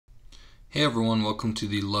Hey everyone, welcome to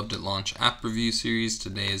the Loved at Launch app review series.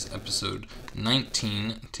 Today is episode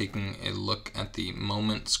 19, taking a look at the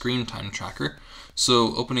Moment screen time tracker.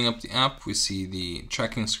 So opening up the app, we see the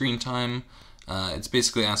tracking screen time. It's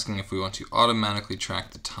basically asking if we want to automatically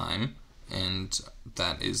track the time, and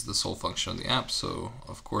that is the sole function of the app. So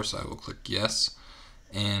of course I will click yes.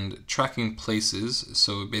 And tracking places,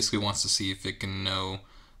 so it basically wants to see if it can know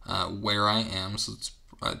where I am. So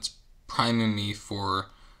it's priming me for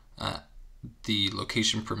the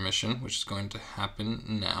location permission, which is going to happen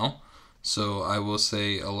now. So I will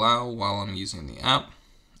say allow while I'm using the app,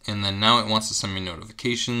 and then now it wants to send me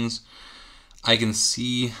notifications. I can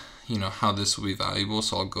see, how this will be valuable,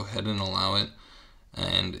 so I'll go ahead and allow it.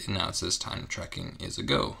 And now it says time tracking is a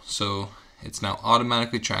go. So it's now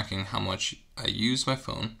automatically tracking how much I use my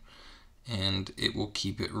phone, and it will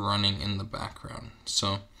keep it running in the background.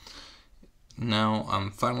 So now I'm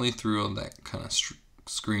finally through all that kind of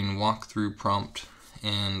screen walkthrough prompt,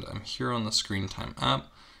 and I'm here on the screen time app.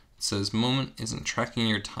 It says Moment isn't tracking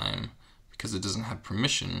your time because it doesn't have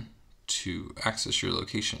permission to access your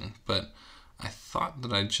location, but I thought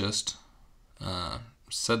that I just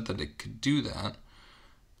said that it could do that,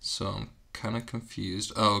 so I'm kind of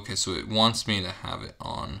confused. Oh, okay, so it wants me to have it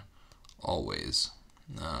on always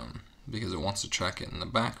because it wants to track it in the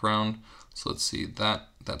background. So let's see, that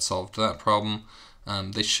solved that problem.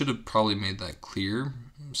 They should have probably made that clear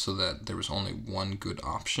so that there was only one good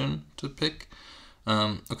option to pick.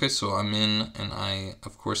 Okay, so I'm in, and I,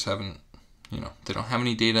 of course, haven't, they don't have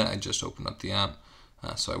any data. I just opened up the app,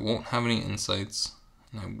 so I won't have any insights,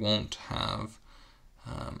 and I won't have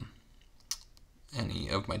any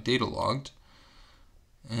of my data logged.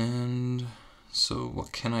 And so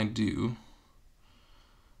what can I do?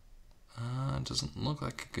 It doesn't look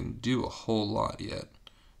like I can do a whole lot yet.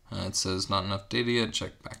 It says not enough data yet,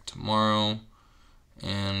 check back tomorrow.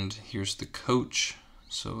 And here's the coach.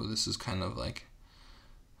 So this is kind of like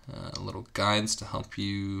little guides to help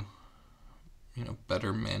you,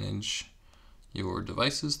 better manage your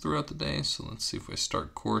devices throughout the day. So let's see if I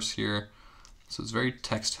start course here. So it's very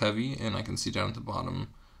text heavy, and I can see down at the bottom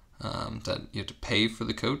that you have to pay for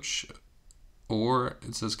the coach, or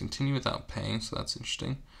it says continue without paying, so that's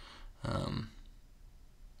interesting.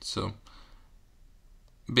 So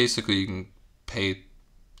basically you can pay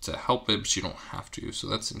to help it, but you don't have to, so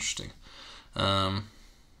that's interesting.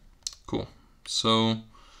 Cool. So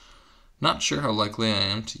not sure how likely I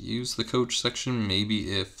am to use the coach section.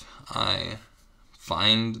 Maybe if I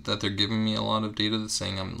find that they're giving me a lot of data that's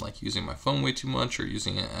saying I'm like using my phone way too much or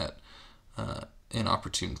using it at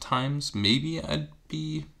inopportune times, maybe I'd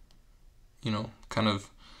be, kind of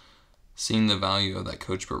seeing the value of that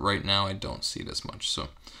coach, but right now I don't see it as much. So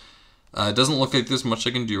it doesn't look like there's much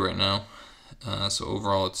I can do right now. So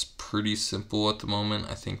overall, it's pretty simple at the moment.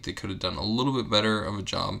 I think they could have done a little bit better of a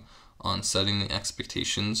job on setting the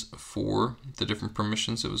expectations for the different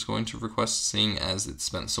permissions it was going to request, seeing as it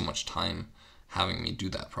spent so much time having me do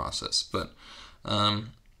that process. But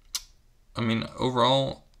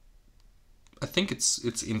overall, I think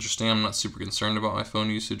it's interesting. I'm not super concerned about my phone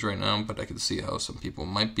usage right now, but I can see how some people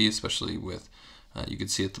might be, especially with, you can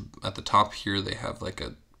see at the top here, they have like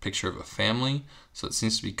a picture of a family. So it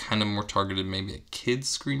seems to be kind of more targeted maybe at kids'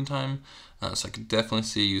 screen time. So I could definitely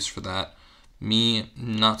see a use for that. Me,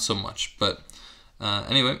 not so much. But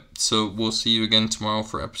anyway, so we'll see you again tomorrow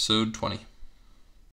for episode 20.